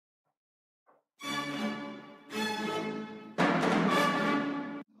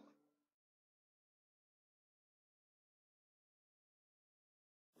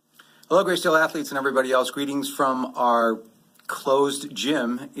Hello, Greysteel athletes and everybody else. Greetings from our closed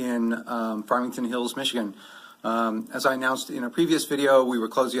gym in Farmington Hills, Michigan. As I announced in a previous video, we were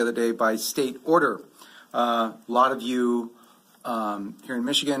closed the other day by state order. A lot of you here in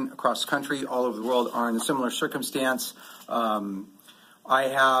Michigan, across the country, all over the world are in a similar circumstance. I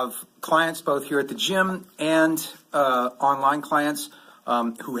have clients both here at the gym and online clients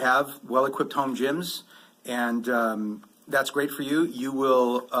who have well-equipped home gyms, and that's great for you. You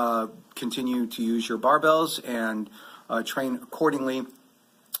will continue to use your barbells and train accordingly.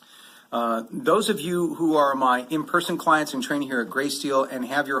 Those of you who are my in-person clients and training here at Greysteel and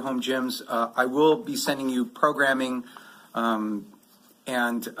have your home gyms, I will be sending you programming, and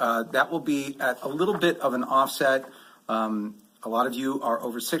that will be at a little bit of an offset. A lot of you are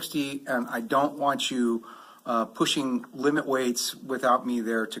over 60, and I don't want you pushing limit weights without me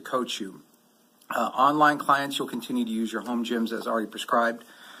there to coach you. Online clients, you'll continue to use your home gyms as already prescribed.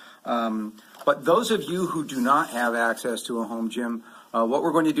 But those of you who do not have access to a home gym, what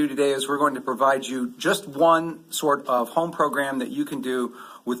we're going to do today is we're going to provide you just one sort of home program that you can do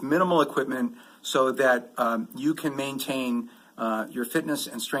with minimal equipment so that you can maintain your fitness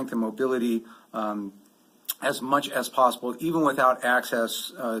and strength and mobility as much as possible, even without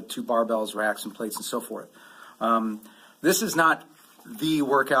access to barbells, racks, and plates, and so forth. This is not the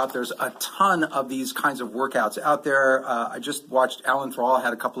workout. There's a ton of these kinds of workouts out there. I just watched Alan for All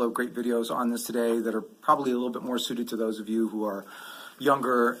had a couple of great videos on this today that are probably a little bit more suited to those of you who are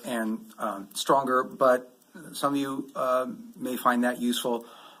younger and stronger, but some of you may find that useful.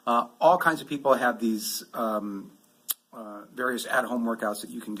 All kinds of people have these various at-home workouts that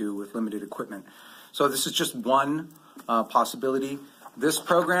you can do with limited equipment. So this is just one possibility. This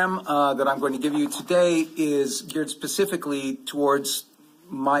program that I'm going to give you today is geared specifically towards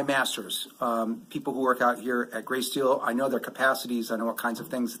my masters, people who work out here at Greysteel. I know their capacities. I know what kinds of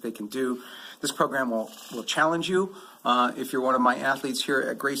things that they can do. This program will challenge you if you're one of my athletes here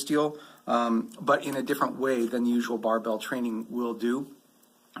at Greysteel, but in a different way than the usual barbell training will do.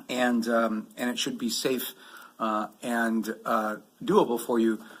 And it should be safe and doable for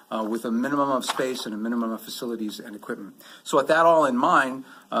you with a minimum of space and a minimum of facilities and equipment. So with that all in mind,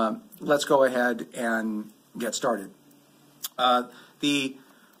 let's go ahead and get started. The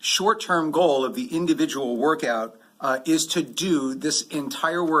short-term goal of the individual workout is to do this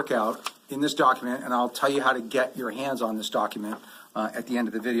entire workout in this document, and I'll tell you how to get your hands on this document at the end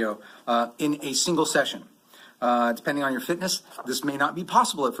of the video, in a single session. Depending on your fitness, this may not be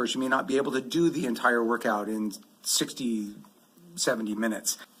possible at first. You may not be able to do the entire workout in 60, 70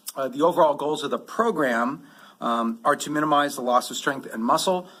 minutes. The overall goals of the program are to minimize the loss of strength and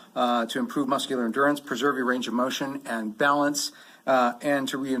muscle, to improve muscular endurance, preserve your range of motion and balance, and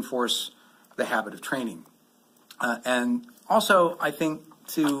to reinforce the habit of training. And also, I think,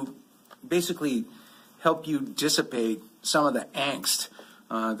 to basically help you dissipate some of the angst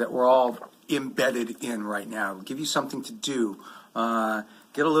that we're all embedded in right now. Give you something to do.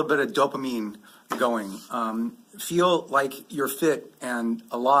 Get a little bit of dopamine going. Feel like you're fit and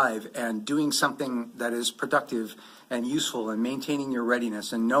alive and doing something that is productive and useful and maintaining your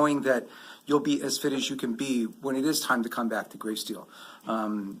readiness and knowing that you'll be as fit as you can be when it is time to come back to Greysteel.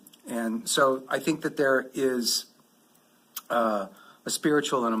 And so I think that there is a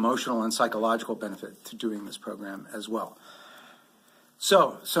spiritual and emotional and psychological benefit to doing this program as well.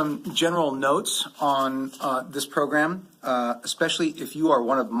 So, some general notes on this program, especially if you are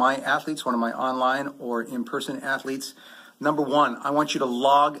one of my athletes, one of my online or in-person athletes. Number one, I want you to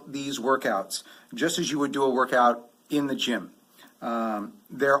log these workouts, just as you would do a workout in the gym.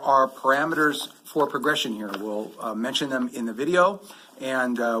 There are parameters for progression here. We'll mention them in the video,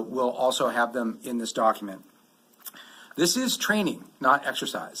 and we'll also have them in this document. This is training, not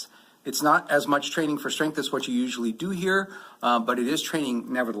exercise. It's not as much training for strength as what you usually do here, but it is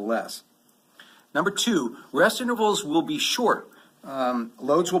training nevertheless. Number two, rest intervals will be short.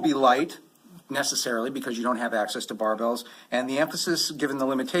 Loads will be light, necessarily, because you don't have access to barbells, and the emphasis, given the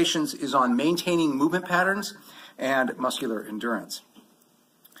limitations, is on maintaining movement patterns and muscular endurance.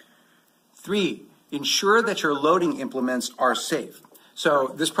 Three, ensure that your loading implements are safe.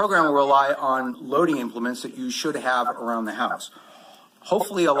 So this program will rely on loading implements that you should have around the house.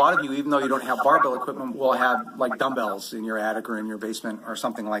 Hopefully a lot of you, even though you don't have barbell equipment, will have like dumbbells in your attic or in your basement or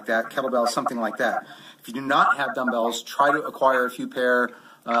something like that, kettlebells, something like that. If you do not have dumbbells, try to acquire a few pair,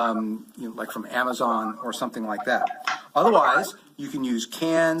 like from Amazon or something like that. Otherwise, you can use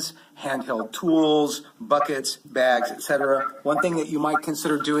cans, handheld tools, buckets, bags, etc. One thing that you might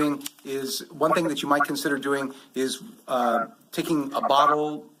consider doing is taking a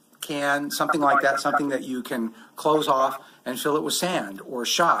bottle can, something like that, something that you can close off and fill it with sand or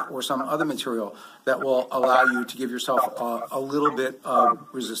shot or some other material that will allow you to give yourself a little bit of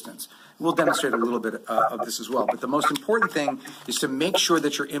resistance. We'll demonstrate a little bit of this as well. But the most important thing is to make sure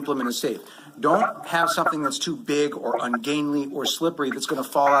that your implement is safe. Don't have something that's too big or ungainly or slippery that's going to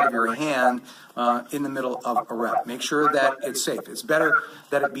fall out of your hand in the middle of a rep. Make sure that it's safe. It's better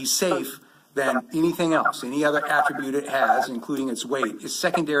that it be safe than anything else. Any other attribute it has, including its weight, is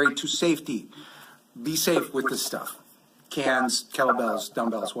secondary to safety. Be safe with this stuff. Cans, kettlebells,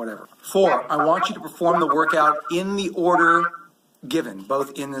 dumbbells, whatever. 4, I want you to perform the workout in the order given,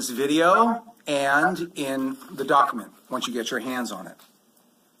 both in this video and in the document, once you get your hands on it.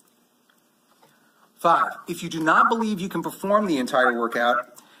 5, if you do not believe you can perform the entire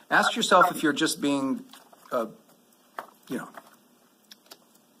workout, ask yourself if you're just being,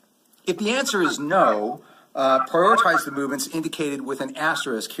 If the answer is no, prioritize the movements indicated with an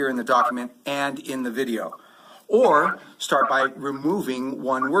asterisk here in the document and in the video. Or start by removing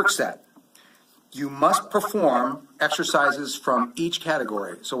one work set. You must perform exercises from each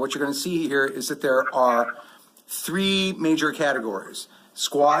category. So what you're going to see here is that there are 3 major categories: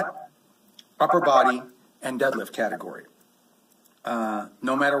 squat, upper body, and deadlift category.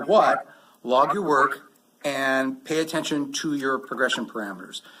 No matter what, log your work and pay attention to your progression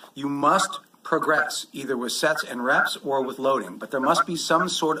parameters. You must progress, either with sets and reps or with loading, but there must be some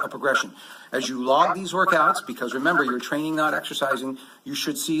sort of progression. As you log these workouts, because remember, you're training, not exercising, you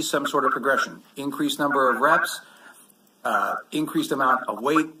should see some sort of progression. Increased number of reps, increased amount of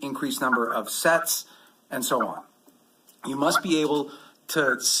weight, increased number of sets, and so on. You must be able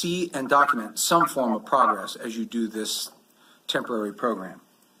to see and document some form of progress as you do this temporary program.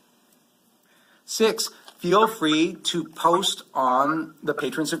 6, feel free to post on the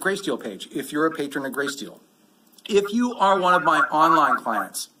Patrons of Greysteel page if you're a patron of Greysteel. If you are one of my online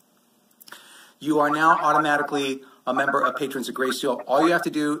clients, you are now automatically a member of Patrons of Greysteel. All you have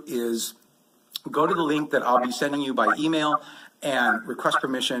to do is go to the link that I'll be sending you by email and request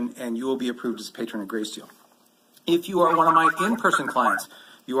permission, and you will be approved as a patron of Greysteel. If you are one of my in-person clients,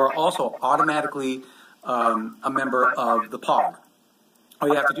 you are also automatically a member of the POG. All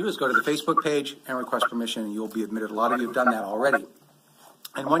you have to do is go to the Facebook page and request permission, and you'll be admitted. A lot of you have done that already.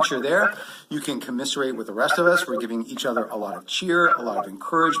 And once you're there, you can commiserate with the rest of us. We're giving each other a lot of cheer, a lot of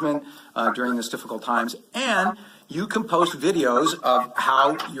encouragement during this difficult times. And you can post videos of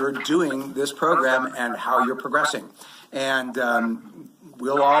how you're doing this program and how you're progressing. And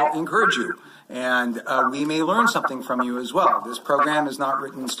we'll all encourage you. And we may learn something from you as well. This program is not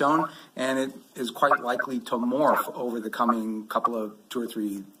written in stone, and it is quite likely to morph over the coming couple of 2 or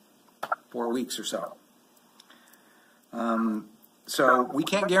 3, 4 weeks or so. So we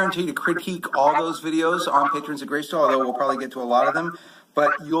can't guarantee to critique all those videos on Patrons of Greysteel, although we'll probably get to a lot of them.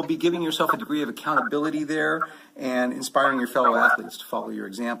 But you'll be giving yourself a degree of accountability there and inspiring your fellow athletes to follow your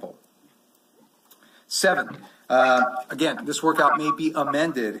example. 7, again, this workout may be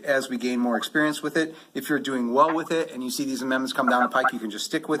amended as we gain more experience with it. If you're doing well with it and you see these amendments come down the pike, you can just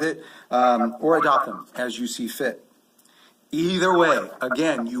stick with it or adopt them as you see fit. Either way,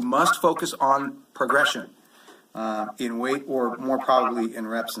 again, you must focus on progression in weight or more probably in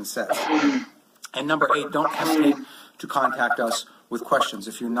reps and sets. And number 8, don't hesitate to contact us with questions.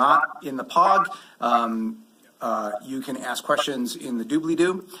 If you're not in the POG, you can ask questions in the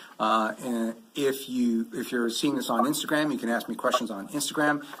doobly-doo. And if you're seeing this on Instagram, you can ask me questions on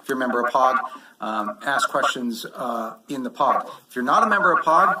Instagram. If you're a member of POG, ask questions in the POG. If you're not a member of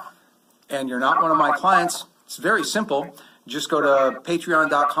POG and you're not one of my clients, it's very simple. Just go to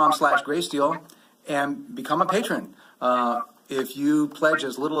patreon.com/Greysteel and become a patron. If you pledge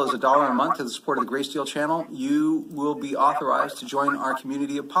as little as $1 a month to the support of the Greysteel channel, you will be authorized to join our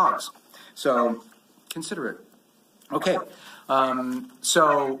community of POGs. So consider it. Okay,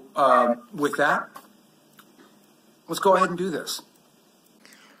 with that, let's go ahead and do this.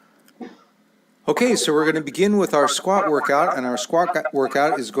 Okay, so we're going to begin with our squat workout, and our squat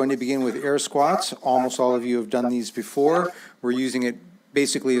workout is going to begin with air squats. Almost all of you have done these before. We're using it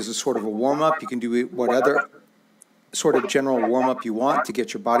basically as a sort of a warm-up. You can do what other sort of general warm-up you want to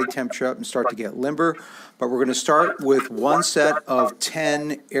get your body temperature up and start to get limber. But we're going to start with one set of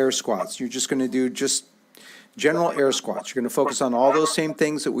 10 air squats. You're just going to do just general air squats. You're going to focus on all those same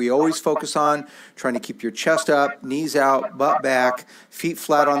things that we always focus on, trying to keep your chest up, knees out, butt back, feet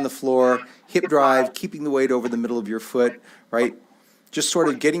flat on the floor, hip drive, keeping the weight over the middle of your foot, right? Just sort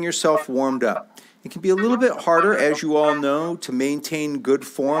of getting yourself warmed up. It can be a little bit harder, as you all know, to maintain good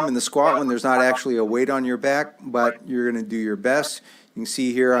form in the squat when there's not actually a weight on your back, but you're going to do your best. You can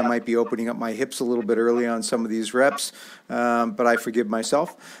see here I might be opening up my hips a little bit early on some of these reps, but I forgive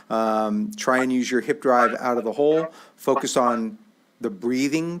myself. Try and use your hip drive out of the hole. Focus on the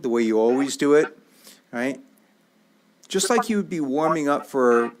breathing the way you always do it, right? Just like you would be warming up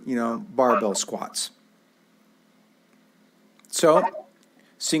for, barbell squats. So,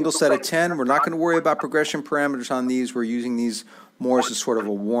 single set of 10. We're not going to worry about progression parameters on these. We're using these more as a sort of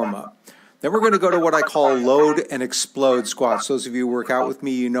a warm-up. Then we're going to go to what I call load and explode squats. Those of you who work out with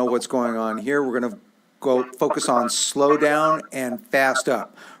me, you know what's going on here. We're going to go focus on slow down and fast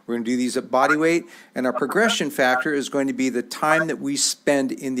up. We're going to do these at body weight, and our progression factor is going to be the time that we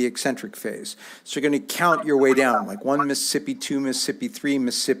spend in the eccentric phase. So you're going to count your way down, like 1 Mississippi, 2 Mississippi, 3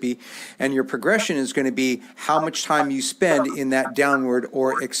 Mississippi, and your progression is going to be how much time you spend in that downward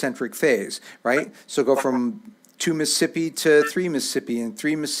or eccentric phase, right? So go from 2 Mississippi to 3 Mississippi, and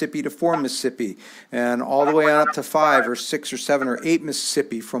 3 Mississippi to 4 Mississippi, and all the way on up to 5 or 6 or 7 or 8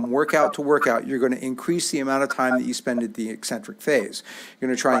 Mississippi. From workout to workout, you're going to increase the amount of time that you spend at the eccentric phase. You're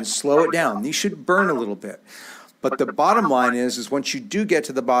going to try and slow it down. These should burn a little bit. But the bottom line is once you do get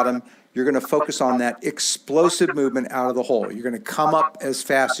to the bottom, you're going to focus on that explosive movement out of the hole. You're going to come up as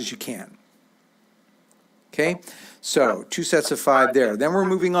fast as you can. Okay? So 2 sets of 5 there. Then we're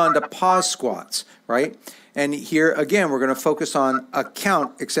moving on to pause squats, right? And here, again, we're going to focus on a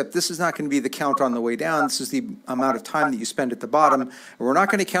count, except this is not going to be the count on the way down. This is the amount of time that you spend at the bottom. And we're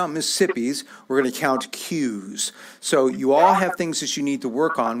not going to count Mississippis. We're going to count Qs. So you all have things that you need to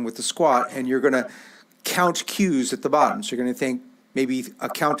work on with the squat, and you're going to count Qs at the bottom. So you're going to think maybe a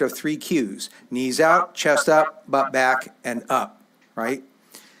count of 3 Qs. Knees out, chest up, butt back, and up, right?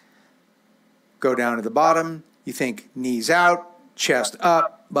 Go down to the bottom. You think knees out, chest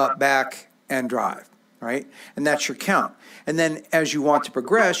up, butt back, and drive. Right? And that's your count. And then as you want to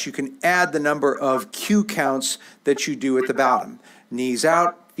progress, you can add the number of Q counts that you do at the bottom. Knees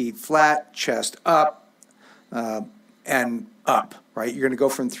out, feet flat, chest up, and up, right? You're going to go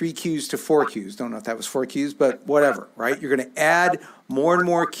from 3 Qs to 4 Qs. Don't know if that was 4 Qs, but whatever, right? You're going to add more and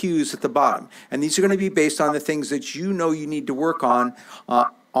more Qs at the bottom. And these are going to be based on the things that you know you need to work on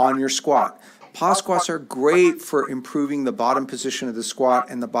your squat. Pause squats are great for improving the bottom position of the squat,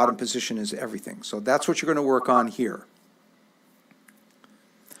 and the bottom position is everything. So that's what you're going to work on here.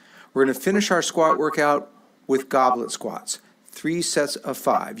 We're going to finish our squat workout with goblet squats. 3 sets of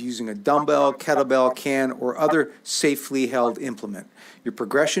 5 using a dumbbell, kettlebell, can, or other safely held implement. Your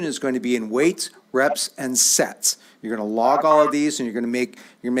progression is going to be in weights, reps, and sets. You're going to log all of these, and you're going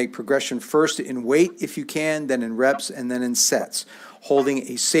to make progression first in weight if you can, then in reps, and then in sets.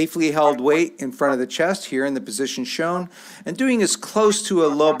 Holding a safely held weight in front of the chest here in the position shown, and doing as close to a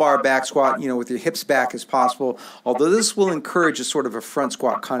low bar back squat, with your hips back as possible, although this will encourage a sort of a front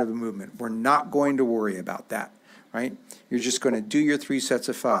squat kind of a movement. We're not going to worry about that, right? You're just going to do your 3 sets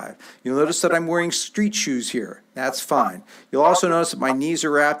of 5. You'll notice that I'm wearing street shoes here. That's fine. You'll also notice that my knees are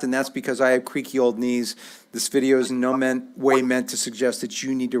wrapped, and that's because I have creaky old knees. This video is in no way meant to suggest that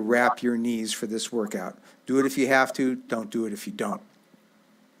you need to wrap your knees for this workout. Do it if you have to. Don't do it if you don't.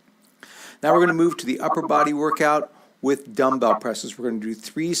 Now we're going to move to the upper body workout with dumbbell presses. We're going to do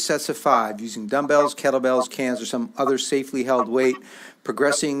 3 sets of 5 using dumbbells, kettlebells, cans, or some other safely held weight,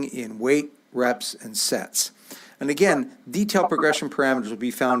 progressing in weight, reps, and sets. And again, detailed progression parameters will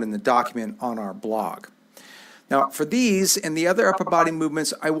be found in the document on our blog. Now, for these and the other upper body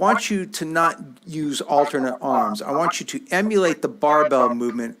movements, I want you to not use alternate arms. I want you to emulate the barbell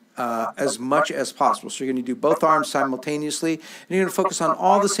movement as much as possible. So you're going to do both arms simultaneously, and you're going to focus on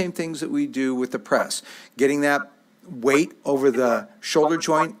all the same things that we do with the press. Getting that weight over the shoulder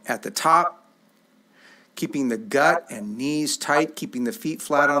joint at the top, keeping the gut and knees tight, keeping the feet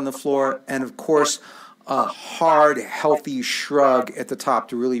flat on the floor, and of course, a hard, healthy shrug at the top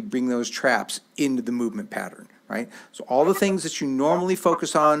to really bring those traps into the movement pattern, right? So all the things that you normally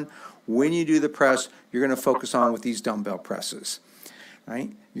focus on when you do the press, you're going to focus on with these dumbbell presses.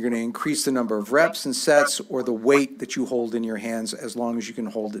 Right? You're going to increase the number of reps and sets or the weight that you hold in your hands as long as you can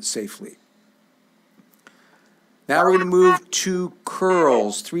hold it safely. Now we're going to move to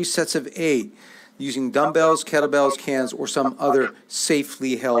curls, 3 sets of 8, using dumbbells, kettlebells, cans, or some other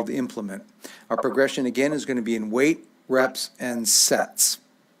safely held implement. Our progression again is going to be in weight, reps, and sets.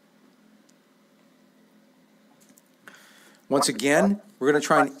 Once again, we're going to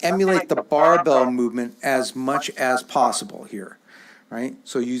try and emulate the barbell movement as much as possible here. Right?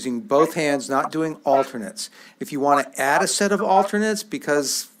 So using both hands, not doing alternates. If you want to add a set of alternates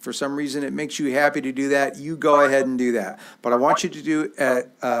because for some reason it makes you happy to do that, you go ahead and do that. But I want you to do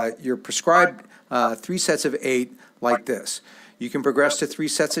your prescribed 3 sets of 8 like this. You can progress to 3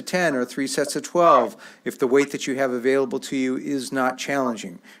 sets of 10 or 3 sets of 12 if the weight that you have available to you is not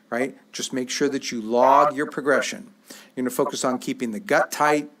challenging, right? Just make sure that you log your progression. You're going to focus on keeping the gut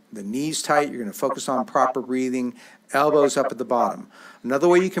tight, the knees tight. You're going to focus on proper breathing, elbows up at the bottom. Another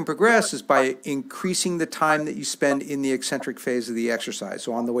way you can progress is by increasing the time that you spend in the eccentric phase of the exercise.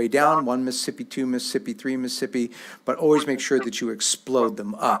 So on the way down, 1 Mississippi, 2 Mississippi, 3 Mississippi, but always make sure that you explode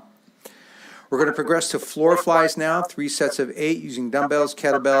them up. We're going to progress to floor flies now, 3 sets of 8 using dumbbells,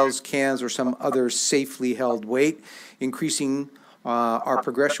 kettlebells, cans, or some other safely held weight, increasing our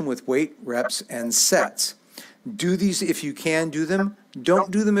progression with weight, reps, and sets. Do these if you can do them.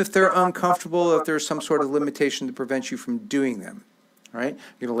 Don't do them if they're uncomfortable, if there's some sort of limitation to prevent you from doing them. All right?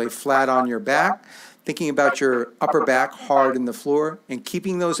 You're going to lay flat on your back, thinking about your upper back hard in the floor, and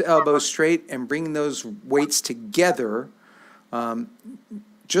keeping those elbows straight and bringing those weights together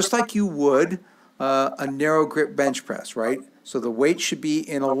just like you would a narrow grip bench press, right? So the weight should be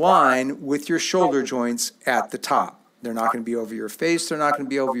in a line with your shoulder joints at the top. They're not going to be over your face. They're not going to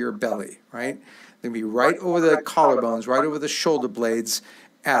be over your belly, right? They're going to be right over the collarbones, right over the shoulder blades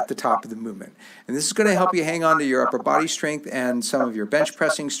at the top of the movement. And this is going to help you hang on to your upper body strength and some of your bench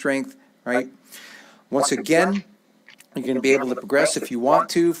pressing strength, right? Once again, you're going to be able to progress if you want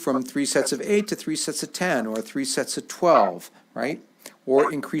to from 3 sets of 8 to 3 sets of 10 or 3 sets of 12, right?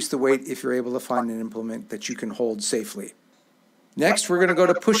 Or increase the weight if you're able to find an implement that you can hold safely. Next, we're going to go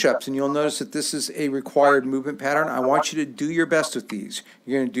to push-ups, and you'll notice that this is a required movement pattern. I want you to do your best with these.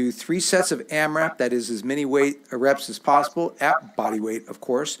 You're going to do 3 sets of AMRAP, that is as many reps as possible, at body weight, of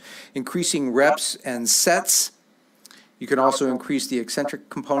course, increasing reps and sets. You can also increase the eccentric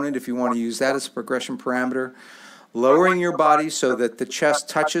component if you want to use that as a progression parameter. Lowering your body so that the chest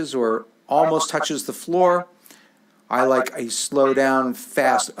touches or almost touches the floor. I like a slow down,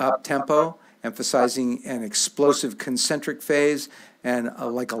 fast up tempo, emphasizing an explosive concentric phase and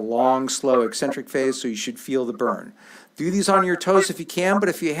like a long, slow eccentric phase, so you should feel the burn. Do these on your toes if you can, but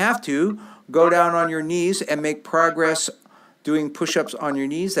if you have to, go down on your knees and make progress doing push-ups on your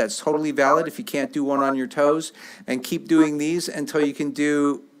knees. That's totally valid if you can't do one on your toes. And keep doing these until you can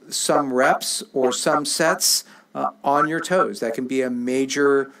do some reps or some sets on your toes. That can be a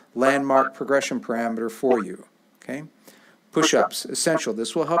major landmark progression parameter for you. Okay? Push-ups, essential.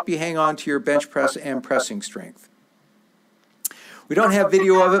 This will help you hang on to your bench press and pressing strength. We don't have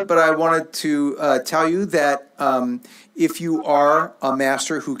video of it, but I wanted to tell you that if you are a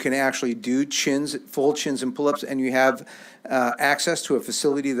master who can actually do full chins and pull-ups, and you have access to a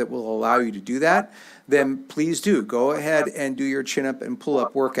facility that will allow you to do that, then please do. Go ahead and do your chin-up and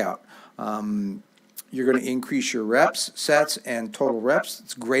pull-up workout. You're going to increase your reps, sets, and total reps.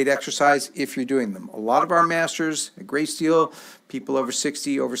 It's great exercise if you're doing them. A lot of our masters at Greysteel, people over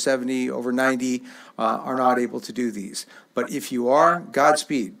 60, over 70, over 90, are not able to do these. But if you are,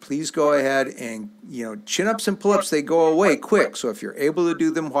 Godspeed. Please go ahead and, chin-ups and pull-ups, they go away quick. So if you're able to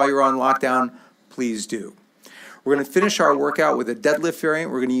do them while you're on lockdown, please do. We're going to finish our workout with a deadlift variant.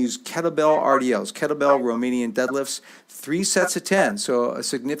 We're going to use kettlebell RDLs, kettlebell Romanian deadlifts, 3 sets of 10, so a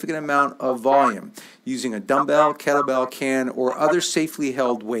significant amount of volume, using a dumbbell, kettlebell, can, or other safely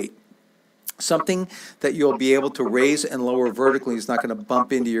held weight. Something that you'll be able to raise and lower vertically is not going to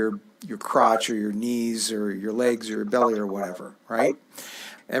bump into your crotch or your knees or your legs or your belly or whatever, right?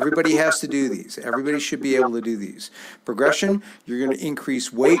 Everybody has to do these. Everybody should be able to do these. Progression, you're going to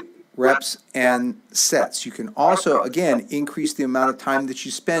increase weight, reps, and sets. You can also, again, increase the amount of time that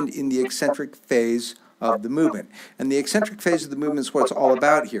you spend in the eccentric phase of the movement. And the eccentric phase of the movement is what it's all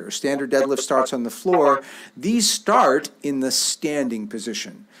about here. Standard deadlift starts on the floor. These start in the standing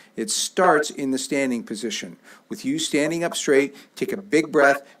position. It starts in the standing position. With you standing up straight, take a big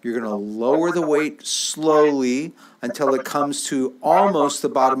breath. You're going to lower the weight slowly until it comes to almost the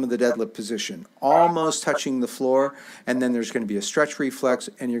bottom of the deadlift position, almost touching the floor, and then there's going to be a stretch reflex,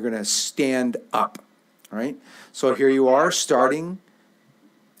 and you're going to stand up. All right? So here you are, starting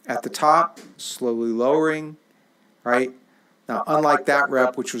at the top, slowly lowering, right? Now, unlike that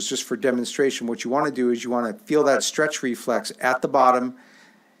rep, which was just for demonstration, what you want to do is you want to feel that stretch reflex at the bottom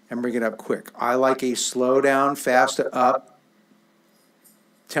and bring it up quick. I like a slow down, fast up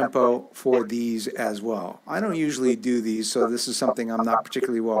tempo for these as well. I don't usually do these, so this is something I'm not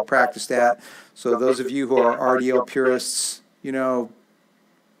particularly well practiced at. So those of you who are RDL purists,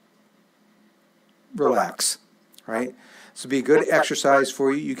 relax, right? This will be a good exercise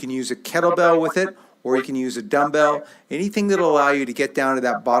for you. You can use a kettlebell with it, or you can use a dumbbell, anything that will allow you to get down to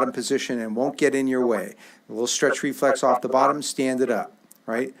that bottom position and won't get in your way. A little stretch reflex off the bottom, stand it up,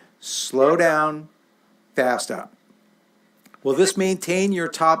 right? Slow down, fast up. Will this maintain your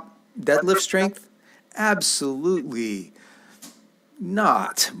top deadlift strength? Absolutely.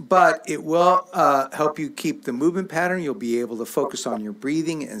 not, but it will help you keep the movement pattern. You'll be able to focus on your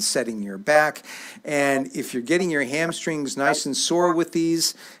breathing and setting your back. And if you're getting your hamstrings nice and sore with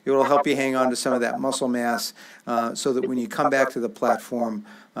these, it will help you hang on to some of that muscle mass so that when you come back to the platform,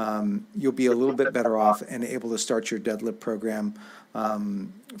 you'll be a little bit better off and able to start your deadlift program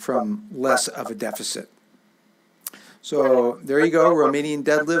from less of a deficit. So there you go, Romanian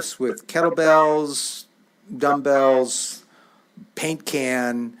deadlifts with kettlebells, dumbbells, paint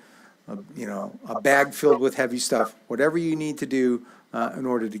can, a bag filled with heavy stuff, whatever you need to do in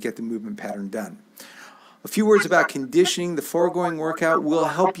order to get the movement pattern done. A few words about conditioning. The foregoing workout will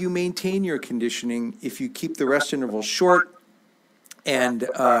help you maintain your conditioning if you keep the rest interval short and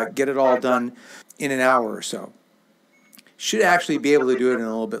get it all done in an hour or so. Should actually be able to do it in a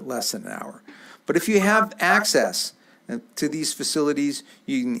little bit less than an hour. But if you have access to these facilities,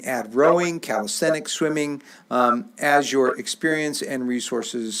 you can add rowing, calisthenics, swimming as your experience and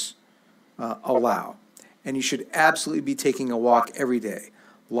resources allow. And you should absolutely be taking a walk every day.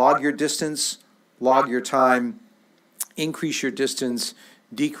 Log your distance, log your time, increase your distance,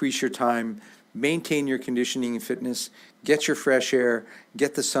 decrease your time, maintain your conditioning and fitness, get your fresh air,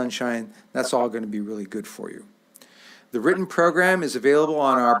 get the sunshine. That's all going to be really good for you. The written program is available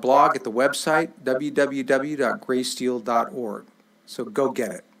on our blog at the website, www.greysteel.org. So go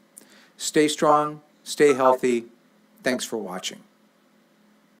get it. Stay strong, stay healthy. Thanks for watching.